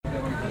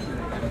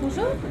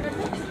Bonjour.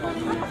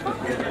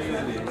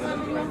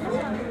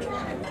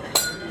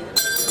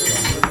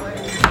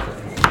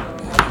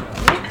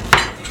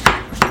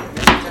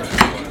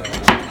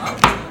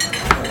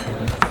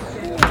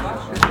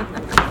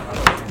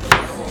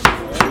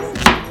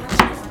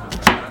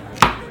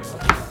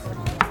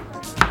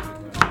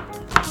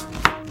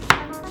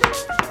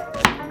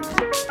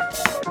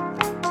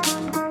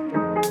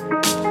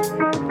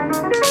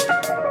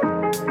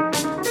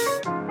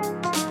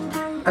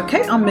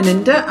 Okay, I'm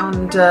Melinda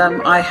and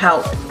I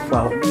help,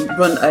 we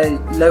run a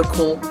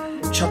local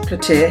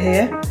chocolatier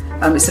here.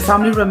 It's a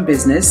family-run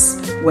business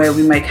where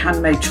we make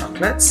handmade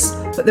chocolates.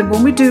 But then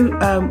when we do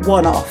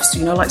one-offs,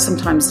 like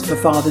sometimes for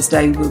Father's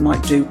Day we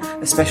might do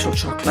a special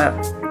chocolate,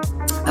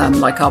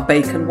 like our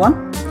bacon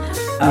one,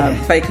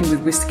 bacon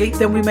with whiskey.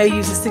 Then we may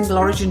use a single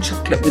origin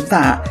chocolate with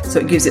that, so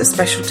it gives it a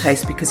special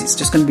taste because it's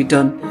just going to be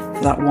done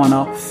for that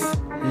one-off.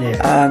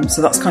 Yeah.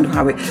 So that's kind of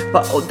how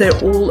but they're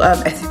all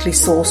ethically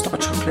sourced. Our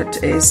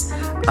chocolate is,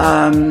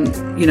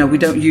 we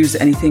don't use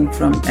anything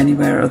from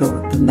anywhere other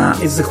than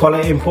that. Is the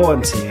quality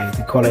important to you?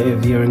 The quality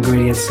of your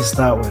ingredients to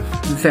start with?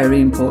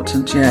 Very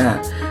important, yeah.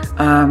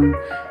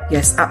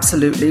 Yes,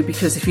 absolutely,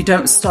 because if you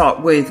don't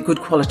start with good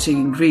quality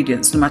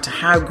ingredients, no matter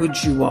how good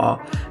you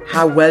are,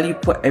 how well you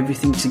put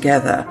everything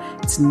together,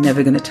 it's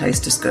never going to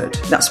taste as good.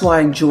 That's why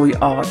I enjoy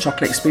our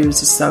chocolate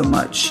experiences so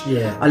much.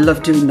 Yeah. I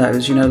love doing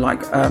those, we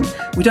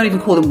don't even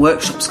call them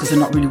workshops because they're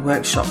not really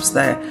workshops.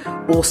 They're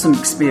awesome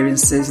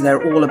experiences.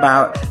 They're all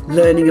about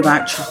learning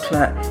about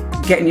chocolate,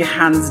 getting your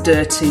hands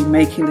dirty,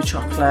 making the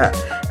chocolate,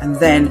 and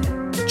then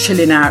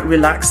chilling out,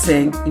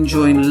 relaxing,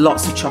 enjoying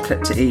lots of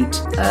chocolate to eat.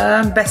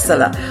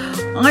 Bestseller.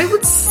 I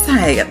would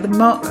say at the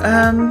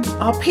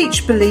our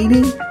peach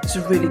Bellini is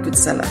a really good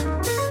seller.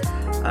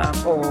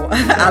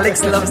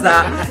 Alex loves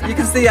that. You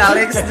can see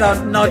Alex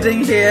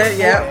nodding here.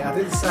 Yeah. I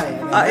didn't say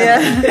it.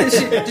 Yeah.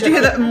 Did you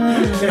hear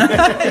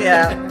that?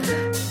 Yeah.